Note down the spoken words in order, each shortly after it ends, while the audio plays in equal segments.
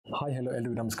Hi hello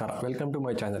ಎಲ್ಲರಿಗೂ ನಮಸ್ಕಾರ, welcome to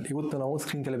my channel. ಇವತ್ತು ನಾವು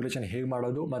ಸ್ಕ್ರೀನ್ ಕ್ಯಾಲಿಬ್ರೇಷನ್ ಹೇಗೆ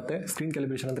ಮಾಡೋದು ಮತ್ತು ಸ್ಕ್ರೀನ್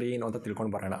ಕ್ಯಾಲಿಬ್ರೇಷನ್ ಅಂದರೆ ಏನು ಅಂತ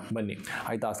ತಿಳ್ಕೊಂಡು ಬರೋಣ ಬನ್ನಿ.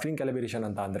 ಆಯಿತಾ, ಸ್ಕ್ರೀನ್ ಕ್ಯಾಲಿಬ್ರೇಷನ್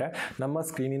ಅಂತ ಅಂದರೆ ನಮ್ಮ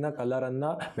ಸ್ಕ್ರೀನಿನ ಕಲರನ್ನು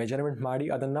ಮೆಜರ್ಮೆಂಟ್ ಮಾಡಿ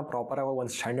ಅದನ್ನು ಪ್ರಾಪರಾಗಿ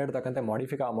ಒಂದು ಸ್ಟ್ಯಾಂಡರ್ಡ್ ತಕ್ಕಂತೆ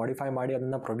ಮಾಡಿಫೈ ಮಾಡಿ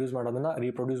ಅದನ್ನು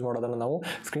ರೀಪ್ರೊಡ್ಯೂಸ್ ಮಾಡೋದನ್ನು ನಾವು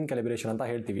ಸ್ಕ್ರೀನ್ ಕ್ಯಾಲಿಬ್ರೇಷನ್ ಅಂತ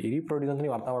ಹೇಳ್ತೀವಿ. ರೀಪ್ರೊಡ್ಯೂಸ್ ಅಂತ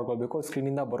ನೀವು ಅರ್ಥ ಮಾಡ್ಕೊಳ್ಬೇಕು.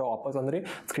 ಸ್ಕ್ರೀನಿಂದ ಬರೋ ವಾಪಸ್ ಅಂದರೆ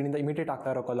ಸ್ಕ್ರೀನಿಂದ ಇಮಿಟೇಟ್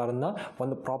ಆಗ್ತಾ ಇರೋ ಕಲರನ್ನು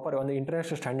ಒಂದು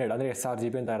ಇಂಟರ್ನ್ಯಾಷನಲ್ ಸ್ಟ್ಯಾಂಡರ್ಡ್ ಅಂದರೆ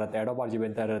SRGB ಅಂತ ಇರುತ್ತೆ, Adobe RGB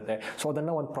ಅಂತ ಇರುತ್ತೆ. ಸೊ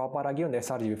ಅದನ್ನು ಒಂದು ಪ್ರಾಪರಾಗಿ ಒಂದು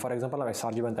SRGB, ಫಾರ್ ಎಕ್ಸಾಂಪಲ್ ನಾವು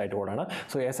SRGB ಅಂತ ಇಟ್ಕೊಳ್ಳೋಣ.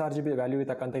 ಸೊ SRGB ವ್ಯಾಲ್ಯೂ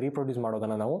ತಕ್ಕಂತೆ ರೀಪ್ರೊಡ್ಯೂಸ್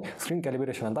ಮಾಡೋದನ್ನು ನಾವು ಸ್ಕ್ರೀನ್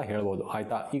ಕ್ಯಾಲಿಬ್ರೇಷನ್ ಅಂತ ಹೇಳ್ಬೋದು.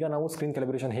 ಆಯಿತಾ, ಈಗ ನಾವು ಸ್ಕ್ರೀನ್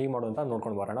ಕ್ಯಾಲಿಬ್ರೇಷನ್ ಹೇಗೆ ಮಾಡೋದು ಅಂತ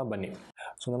ನೋಡ್ಕೊಂಡು ಬರೋಣ ಬನ್ನಿ.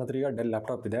 ಸೊ ನನ್ನ ಹತ್ರ ಈಗ ಡೆಲ್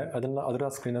ಲ್ಯಾಪ್ಟಾಪ್ ಇದೆ, ಅದರ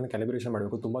ಸ್ಕ್ರೀನನ್ನು ಕ್ಯಾಲಿಬ್ರೇಷನ್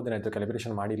ಮಾಡಬೇಕು. ತುಂಬ ದಿನ ಆಯಿತು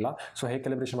ಕ್ಯಾಲಿಬ್ರೇಷನ್ ಮಾಡಿಲ್ಲ. ಸೊ ಹೇಗೆ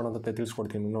ಕ್ಯಾಲಿಬ್ರೇಷನ್ ಮಾಡೋದಂತ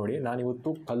ತಿಳಿಸ್ಕೊಡ್ತೀನಿ ನೋಡಿ. ನಾನು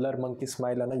ಇವತ್ತು ColorMunki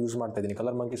ಸ್ಮೈಲನ್ನು ಯೂಸ್ ಮಾಡ್ತಾ ಇದ್ದೀನಿ.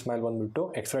 ColorMunki ಸ್ಮೈಲ್ ಬಂದುಬಿಟ್ಟು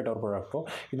ಎಕ್ಸ್ಟ್ರಾ ಅವ್ರ ಪ್ರಾಡಕ್ಟು.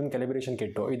 ಇದೊಂದು ಕ್ಯಾಲಿಬ್ರೇಷನ್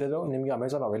ಕಿಟ್ಟು. ಇದು ನಿಮಗೆ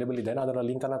ಅಮೆಝಾನ್ ಅವೈಲೇಬಲ್ ಇದೆ, ಅದರ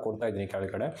ಲಿಂಕನ್ನು ಕೊಡ್ತಾ ಇದ್ದೀನಿ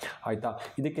ಕೆಳಗಡೆ. ಆಯಿತಾ,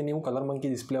 ಇದಕ್ಕೆ ನೀವು ColorMunki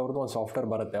ಡಿಸ್ಪ್ಲೇ ಅವ್ರದ್ದು ಒಂದು ಸಾಫ್ಟ್ವೇರ್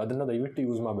ಬರುತ್ತೆ, ಅದನ್ನು ದಯವಿಟ್ಟು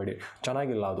ಯೂಸ್ ಮಾಡಬೇಡಿ,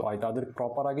 ಚೆನ್ನಾಗಿಲ್ಲ ಅದು. ಆಯಿತಾ, ಅದಕ್ಕೆ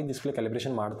ಪ್ರಾಪರಾಗಿ ಡಿಸ್ಪ್ಲೇ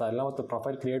ಕ್ಯಾಲಿಬ್ರೇಷನ್ ಮಾಡ್ತಾ ಇಲ್ಲ ಮತ್ತು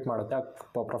ಪ್ರೊಫೈಲ್ ಕ್ರಿಯೇಟ್ ಮಾಡುತ್ತೆ,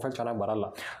 ಆ ಪ್ರೊಫೈಲ್ ಚೆನ್ನಾಗಿ ಬರಲ್ಲ.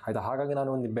 ಆಯಿತಾ, ಹಾಗಾಗಿ ನಾನು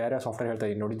ಒಂದು ಬೇರೆ ಸಾಫ್ಟ್ವೇರ್ ಹೇಳ್ತಾ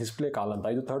ಇದ್ದೀನಿ ನೋಡಿ, Displaycal ಅಂತ.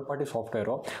 ಇದು ಥರ್ಡ್ ಪಾರ್ಟಿ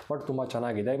ಸಾಫ್ಟ್ವೇರು, ಬಟ್ ತುಂಬ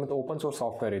ಚೆನ್ನಾಗಿದೆ ಮತ್ತು ಓಪನ್ ಸೋರ್ಸ್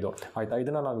ಸಾಫ್ಟ್ವೇರ್ ಇದು. ಆಯಿತಾ,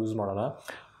 ಇದನ್ನು ನಾವು ಯೂಸ್ ಮಾಡೋಣ.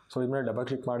 ಸೊ ಇದ್ಮೇಲೆ ಡಬಲ್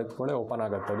ಕ್ಲಿಕ್ ಮಾಡಿದ್ಕೊಳ್ಳೆ ಓಪನ್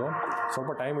ಆಗುತ್ತೆ. ಅದು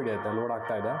ಸ್ವಲ್ಪ ಟೈಮ್ ಹಿಡಿಯುತ್ತೆ, ಲೋಡ್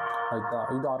ಆಗ್ತಾ ಇದೆ. ಆಯಿತಾ,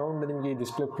 ಇದು ಅರೌಂಡ್ ನಿಮಗೆ ಈ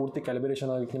ಡಿಸ್ಪ್ಲೇ ಪೂರ್ತಿ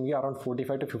ಕ್ಯಾಲಿಬ್ರೇಷನ್ ಆಗಿ ನಿಮಗೆ ಅರೌಂಡ್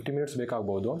 45 to 50 ಮಿನಿಟ್ಸ್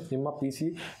ಬೇಕಾಗ್ಬೋದು. ನಿಮ್ಮ PC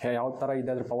ಯಾವ ಥರ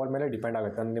ಇದೆ ಅದ್ರ ಪವರ್ ಮೇಲೆ ಡಿಪೆಂಡ್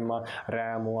ಆಗುತ್ತೆ, ನಿಮ್ಮ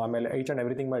ರ್ಯಾಮು ಆಮೇಲೆ ಈಚ್ ಆ್ಯಂಡ್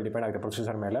ಎವ್ರಿಥಿಂಗ್ ಮೇಲೆ ಡಿಪೆಂಡ್ ಆಗುತ್ತೆ,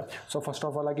 ಪ್ರೊಸೆಸರ್ ಮೇಲೆ. ಸೊ ಫಸ್ಟ್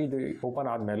ಆಫ್ ಆಲ್ ಆಗಿ ಇದು ಓಪನ್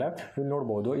ಆದಮೇಲೆ ನೀವು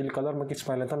ನೋಡ್ಬೋದು ಇಲ್ಲಿ ColorMunki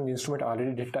ಸ್ಮೈಲ್ ಅಂತ ಒಂದು ಇನ್ಸ್ಟ್ರೂಮೆಂಟ್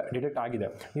ಆಲ್ರೆಡಿ ಡಿಟೆಕ್ಟ್ ಆಗಿದೆ.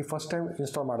 ನೀವು ಫಸ್ಟ್ ಟೈಮ್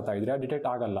ಇನ್ಸ್ಟಾಲ್ ಮಾಡ್ತಾ ಇದ್ರೆ ಡಿಟೆಕ್ಟ್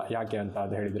ಆಗಲ್ಲ. ಯಾಕೆ ಅಂತ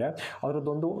ಅದು ಹೇಳಿದರೆ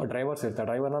ಅದರದ್ದೊಂದು ಡ್ರೈವರ್ಸ್ ಇರುತ್ತೆ,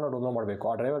 ಡ್ರೈವರ್ನ ಡೌನ್ಲೋಡ್ ಮಾಡಬೇಕು.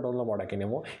 ಆ ಡ್ರೈವರ್ ಡೌನ್ಲೋಡ್ ಮಾಡೋಕ್ಕೆ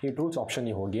ನೀವು ಈ ಟೂಲ್ಸ್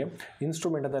ಆಪ್ಷನ್ಗೆ ಹೋಗಿ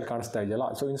ಇನ್ಸ್ಟ್ರೂಮೆಂಟ್ ಅಂತ ಕಾಣಿಸ್ತಾ ಇದೆಯಲ್ಲ,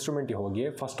 ಸೊ ಇನ್ಸ್ಟ್ರೂಮೆಂಟ್ಗೆ ಹೋಗಿ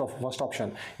first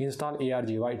option install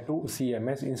ARGY2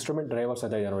 CMS instrument drivers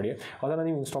ಅಂತ ಇದೆ ನೋಡಿ, ಅದನ್ನು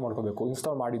ನೀವು ಇನ್ಸ್ಟಾಲ್ ಮಾಡ್ಕೋಬೇಕು.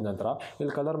 ಇನ್ಸ್ಟಾಲ್ ಮಾಡಿದ ನಂತರ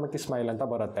ಇಲ್ಲಿ ColorMunki ಸ್ಮೈಲ್ ಅಂತ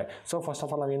ಬರುತ್ತೆ. ಸೊ ಫಸ್ಟ್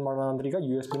ಆಫ್ ಆಲ್ ನಾವು ಏನು ಮಾಡೋಣ ಅಂದರೆ ಈಗ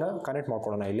USB ಕನೆಕ್ಟ್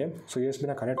ಮಾಡ್ಕೊಳ್ಳೋಣ ಇಲ್ಲಿ. ಸೊ USB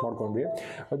ಕನೆಕ್ಟ್ ಮಾಡ್ಕೊಂಡ್ವಿ.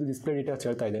 ಅದು ಡಿಸ್ಪ್ಲೇ ಡೀಟೇಲ್ಸ್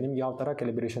ಹೇಳ್ತಾ ಇದೆ, ನಿಮ್ಗೆ ಯಾವ ಥರ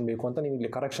ಕ್ಯಾಲಿಬ್ರೇಷನ್ ಬೇಕು ಅಂತ. ನೀವು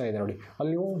ಇಲ್ಲಿ ಕರೆಕ್ಷನ್ ಇದೆ ನೋಡಿ,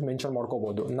 ಅಲ್ಲಿ ನೀವು ಮೆನ್ಷನ್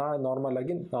ಮಾಡ್ಕೋಬೋದು. ನಾನು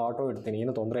ನಾರ್ಮಲಾಗಿ ಆಟೋ ಇಡ್ತೀನಿ,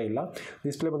 ಏನೂ ತೊಂದರೆ ಇಲ್ಲ.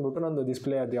 ಡಿಸ್ಪ್ಲೇ ಬಂದುಬಿಟ್ಟು ನಂದು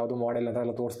ಡಿಸ್ಪ್ಲೇ ಅದು ಯಾವುದು ಮಾಡೆಲ್ ಅಂತ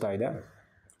ಎಲ್ಲ ತೋರಿಸ್ತಾ ಇದೆ.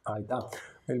 ಆಯಿತಾ,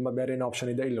 ಇಲ್ಲಿ ಬೇರೆ ಏನು ಆಪ್ಷನ್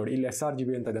ಇದೆ ಇಲ್ಲಿ ನೋಡಿ, ಇಲ್ಲಿ SRGB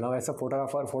ಅಂತ ಇದೆ. ನಾವು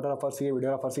ಫೋಟೋಗ್ರಾಫರ್ಸಿಗೆ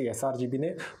ವಿಡಿಯೋಗ್ರಾಫರ್ಸಿಗೆ SRGBನೇ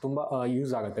ತುಂಬ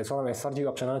ಯೂಸ್ ಆಗುತ್ತೆ. ಸೊ ನಾವು SRGB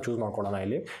ಆಪ್ಷನನ್ನು ಚೂಸ್ ಮಾಡ್ಕೊಳ್ಳೋಣ.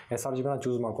 ಇಲ್ಲಿ SRGBನ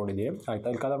ಚೂಸ್ ಮಾಡ್ಕೊಂಡಿದ್ದೀವಿ. ಆಯಿತಾ,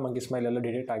 ಇಲ್ಲಿ ColorMunki ಸ್ಮೈಲ್ ಎಲ್ಲ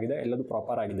ಡಿಟೆಕ್ಟ್ ಆಗಿದೆ, ಎಲ್ಲದು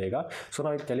ಪ್ರಾಪರ್ ಆಗಿದೆ ಈಗ. ಸೊ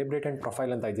ನಾವು ಕ್ಯಾಲಿಬ್ರೇಟ್ ಆ್ಯಂಡ್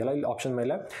ಪ್ರೊಫೈಲ್ ಅಂತ ಇದೆಯಲ್ಲ, ಇಲ್ಲಿ ಆಪ್ಷನ್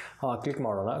ಮೇಲೆ ಕ್ಲಿಕ್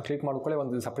ಮಾಡೋಣ. ಕ್ಲಿಕ್ ಮಾಡ್ಕೊಳ್ಳಿ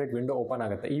ಒಂದು ಸಪ್ರೇಟ್ ವಿಂಡೋ ಓಪನ್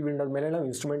ಆಗುತ್ತೆ. ಈ ವಿಂಡೋದ ಮೇಲೆ ನಾವು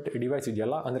ಇನ್ಸ್ಟ್ರೂಮೆಂಟ್ ಡಿವೈಸ್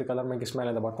ಇದೆಯಲ್ಲ, ಅಂದರೆ ColorMunki ಸ್ಮೈಲ್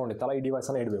ಅಂತ ಬರ್ಕೊಂಡಿತ್ತಲ್ಲ, ಈ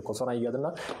ಡಿವೈಸನ್ನು ಇಡಬೇಕು. ಸೊ ನಾನು ಈಗ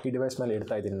ಅದನ್ನು ಈ ಡಿವೈಸ್ ಮೇಲೆ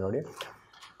ಇಡ್ತಾ ಇದ್ದೀನಿ ನೋಡಿ.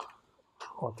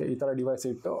 ಓಕೆ, ಈ ಥರ ಡಿವೈಸ್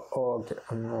ಇಟ್ಟು ಓಕೆ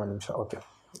ಒಂದು ನಿಮಿಷ.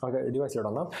 ಓಕೆ, ಡಿವೈಸ್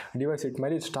ಇಡೋಣ. ಡಿವೈಸ್ ಇಟ್ಟ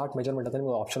ಮೇಲೆ ಸ್ಟಾರ್ಟ್ ಮೆಜರ್ಮೆಂಟ್ ಅಂತ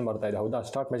ನಿಮಗೆ ಆಪ್ಷನ್ ಬರ್ತಾ ಇದೆ. ಹೌದಾ,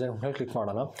 ಸ್ಟಾರ್ಟ್ ಮೆಜರ್ಮೆಂಟ್ ಮೇಲೆ ಕ್ಲಿಕ್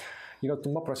ಮಾಡೋಣ. ಈಗ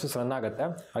ತುಂಬ ಪ್ರೊಸೆಸ್ ರನ್ ಆಗುತ್ತೆ.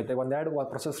 ಆಯಿತಾ, ಒಂದೆರಡು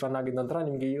ಪ್ರೊಸೆಸ್ ರನ್ ಆಗಿದ ನಂತರ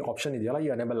ನಿಮಗೆ ಈ ಆಪ್ಷನ್ ಇದೆಯಲ್ಲ, ಈ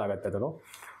ಅನೇಬಲ್ ಆಗುತ್ತೆ. ಅದನ್ನು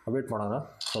ವೇಟ್ ಮಾಡೋಣ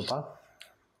ಸ್ವಲ್ಪ.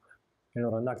 ಏನೋ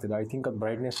ರನ್ ಆಗ್ತಿದೆ. ಐ ಥಿಂಕ್ ಅದು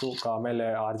ಬ್ರೈಟ್ನೆಸ್ಸು ಆಮೇಲೆ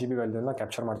RGB ವ್ಯಾಲ್ಯೂನ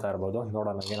ಕ್ಯಾಪ್ಚರ್ ಮಾಡ್ತಾ ಇರ್ಬೋದು.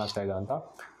 ನೋಡೋಣ ಏನಾಗ್ತಾ ಇದೆ ಅಂತ.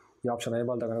 ಈ ಆಪ್ಷನ್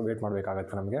ಅನೇಬಲ್ ತಗೊಂಡು ವೇಟ್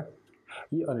ಮಾಡಬೇಕಾಗತ್ತೆ ನಮಗೆ.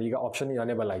 ಈಗ ಆಪ್ಷನ್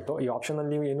ಅನೇಬಲ್ ಆಯಿತು. ಈ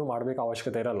ಆಪ್ಷನಲ್ಲಿ ನೀವು ಏನು ಮಾಡಬೇಕು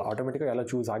ಅವಶ್ಯಕತೆ ಇರಲ್ಲ, ಆಟೋಮೆಟಿಕಾಗಿ ಎಲ್ಲ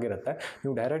ಚೂಸ್ ಆಗಿರುತ್ತೆ.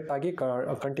 ನೀವು ಡೈರೆಕ್ಟಾಗಿ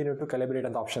ಕಂಟಿನ್ಯೂ ಟು ಕ್ಯಾಲಿಬ್ರೇಟ್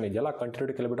ಅಂತ ಆಪ್ಷನ್ ಇದೆಯಲ್ಲ, continue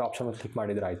to calibrate option click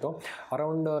ಮಾಡಿದರೆ ಆಯಿತು.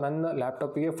 ಅರೌಂಡ್ ನನ್ನ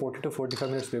ಲ್ಯಾಪ್ಟಾಪಿಗೆ 40 to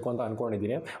 45 ಮಿನಿಟ್ಸ್ ಬೇಕು ಅಂತ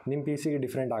ಅಂದ್ಕೊಂಡಿದ್ದೀನಿ. ನಿಮ್ಮ PCಗೆ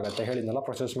ಡಿಫ್ರೆಂಟ್ ಆಗುತ್ತೆ, ಹೇಳಿದ್ನಲ್ಲ,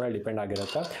 ಪ್ರೊಸೆಸ್ ಮೇಲೆ ಡಿಪೆಂಡ್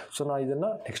ಆಗಿರುತ್ತೆ. ಸೊ ನಾನು ಇದನ್ನು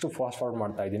ನೆಕ್ಸ್ಟ್ ಫಾಸ್ಟ್ ಫಾರ್ವರ್ಡ್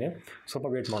ಮಾಡ್ತಾ ಇದ್ದೀನಿ. ಸ್ವಲ್ಪ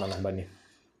ವೇಟ್ ಮಾಡೋಣ ಬನ್ನಿ.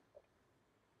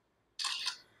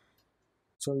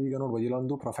 ಸೊ ಈಗ ನೋಡ್ಬೋದು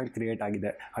ಇಲ್ಲೊಂದು ಪ್ರೊಫೈಲ್ ಕ್ರಿಯೇಟ್ ಆಗಿದೆ.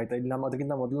 ಆಯಿತಾ, ಇಲ್ಲಿ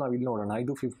ಅದಕ್ಕಿಂತ ಮೊದಲು ನಾವು ಇಲ್ಲಿ ನೋಡೋಣ.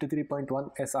 ಇದು 53.1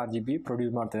 SRGB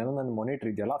ಪ್ರೊಡ್ಯೂಸ್ ಮಾಡ್ತಾಯಿದೆ. ನನ್ನ ಮಾನಿಟರ್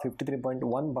ಇದೆಯಲ್ಲ,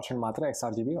 53.1% ಮಾತ್ರ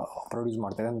SRGB ಪ್ರೊಡ್ಯೂಸ್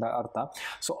ಮಾಡ್ತಾಯಿದೆ ಅಂತ ಅರ್ಥ.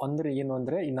 ಸೊ ಅಂದರೆ ಏನು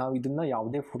ಅಂದರೆ ನಾವು ಇದನ್ನು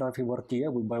ಯಾವುದೇ ಫೋಟೋಗ್ರಫಿ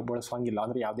ವರ್ಕಿಗೆ ಬಳಸೋಂಗಿಲ್ಲ.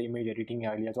 ಅಂದರೆ ಯಾವುದೇ ಇಮೇಜ್ ಎಡಿಟಿಂಗ್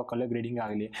ಆಗಲಿ ಅಥವಾ ಕಲರ್ ಗ್ರೇಡಿಂಗ್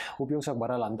ಆಗಲಿ ಉಪಯೋಗಿಸೋಕೆ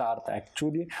ಬರಲ್ಲ ಅಂತ ಅರ್ಥ.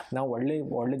 ಆ್ಯಕ್ಚುಲಿ ನಾವು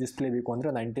ಒಳ್ಳೆ ಡಿಸ್ಪ್ಲೇ ಬೇಕು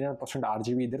ಅಂದರೆ 99%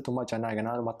 RGB ಇದ್ದರೆ ತುಂಬ ಚೆನ್ನಾಗಿ.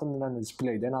 ನನ್ನ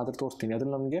ಡಿಸ್ಪ್ಲೇ ಇದೆ, ನಾನು ಅದ್ರ ತೋರಿಸ್ತೀನಿ.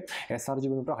 ಅದ್ರಲ್ಲಿ ನಮಗೆ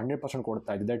SRGB 100%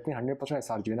 ಕೊಡ್ತಾ ಇದೆ. That mean 100%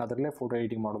 SRGB. ಅದರಲ್ಲೇ ಫೋಟೋ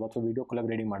ಎಡಿಟಿಂಗ್ ಮಾಡೋದು ಅಥವಾ ವೀಡಿಯೋ ಕಲರ್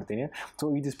ಗ್ರೇಡಿಂಗ್ ಮಾಡ್ತೀನಿ. ಸೊ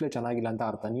ಈ ಡಿಸ್ಪ್ಲೇ ಚೆನ್ನಾಗಿಲ್ಲ ಅಂತ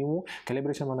ಅರ್ಥ. ನೀವು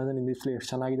ಕ್ಯಾಲಿಬ್ರೇಷನ್ ಮಾಡೋದ್ರೆ ನಿಮ್ಮ ಡಿಸ್ಪ್ಲೇ ಎಷ್ಟು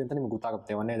ಚೆನ್ನಾಗಿದೆ ಅಂತ ನಿಮ್ಗೆ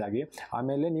ಗೊತ್ತಾಗುತ್ತೆ ಒಂದೇದಾಗಿ.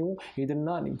 ಆಮೇಲೆ ನೀವು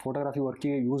ಇದನ್ನು ಫೋಟೋಗ್ರಫಿ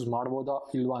ವರ್ಕಿಗೆ ಯೂಸ್ ಮಾಡ್ಬೋದಾ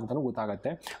ಇಲ್ವಾ ಅಂತಲೂ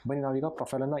ಗೊತ್ತಾಗುತ್ತೆ. ಬನ್ನಿ ನಾವೀಗ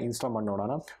ಪ್ರೊಫೈಲನ್ನು ಇನ್ಸ್ಟಾಲ್ ಮಾಡಿ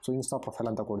ನೋಡೋಣ. ಸೊ ಇನ್ಸ್ಟಾಲ್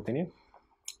ಪ್ರೊಫೈಲ್ ಅಂತ ಕೊಡ್ತೀನಿ.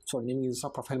 ಸೊ ನಿಮ್ಗೆ ಇನ್ಸ್ಟಾ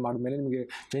ಪ್ರೊಫೈಲ್ ಮಾಡಿದ್ಮೇಲೆ ನಿಮಗೆ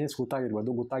ಚೇಂಜಸ್ ಗೊತ್ತಾಗಿರ್ಬೋದು.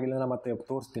 ಗೊತ್ತಾಗಿಲ್ಲ ನಾನು ಮತ್ತೆ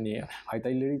ತೋರಿಸ್ತೀನಿ. ಆಯಿತಾ,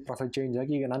 ಇಲ್ಲಿ ಪ್ರೊಫೈಲ್ ಚೇಂಜ್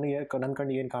ಆಗಿ ಈಗ ನನ್ನ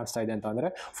ಕಣ್ಣಿಗೆ ಏನು ಕಾಣಿಸ್ತಾ ಇದೆ ಅಂತ ಅಂದರೆ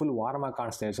ಫುಲ್ ವಾರ್ಮ್ ಆಗಿ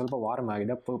ಕಾಣಿಸ್ತಾ ಇದೆ. ಸ್ವಲ್ಪ ವಾರ್ಮ್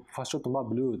ಆಗಿದೆ. ಫಸ್ಟು ತುಂಬ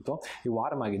ಬ್ಲೂ ಇತ್ತು, ಈ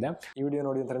ವಾರ್ಮ್ ಆಗಿದೆ. ಈ ವಿಡಿಯೋ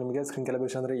ನೋಡಿ ಅಂತ ನಿಮಗೆ ಸ್ಕ್ರೀನ್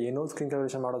ಕ್ಯಾಲಿಬ್ರೇಷನ್ ಅಂದರೆ ಏನು, ಸ್ಕ್ರೀನ್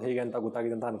ಕ್ಯಾಲಿಬ್ರೇಷನ್ ಮಾಡೋದು ಹೇಗೆ ಅಂತ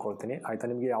ಗೊತ್ತಾಗಿದೆ ಅಂತ ಅಂದ್ಕೊಳ್ತೀನಿ. ಆಯಿತಾ,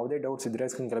 ನಿಮಗೆ ಯಾವುದೇ ಡೌಟ್ಸ್ ಇದ್ದರೆ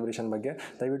ಸ್ಕ್ರೀನ್ ಕ್ಯಾಲಿಬ್ರೇಷನ್ ಬಗ್ಗೆ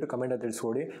ದಯವಿಟ್ಟು ಕಮೆಂಟಲ್ಲಿ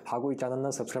ತಿಳಿಸ್ಕೊಡಿ. ಹಾಗೂ ಈ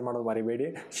ಚಾನಲ್ನ ಸಬ್ಸ್ಕ್ರೈಬ್ ಮಾಡೋದು ಮರಿಬೇಡಿ.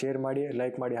 ಶೇರ್ ಮಾಡಿ,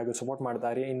 ಲೈಕ್ ಮಾಡಿ, ಹಾಗೂ ಸಪೋರ್ಟ್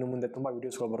ಮಾಡ್ತಾರೆ. ಇನ್ನು ಮುಂದೆ ತುಂಬ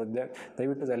ವೀಡಿಯೋಸ್ಗಳು ಬರುತ್ತೆ.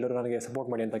 ದಯವಿಟ್ಟು ಎಲ್ಲರೂ ನನಗೆ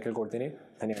ಸಪೋರ್ಟ್ ಮಾಡಿ ಅಂತ ಕೇಳ್ಕೊಳ್ತೀನಿ.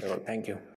 ಧನ್ಯವಾದಗಳು. Thank you.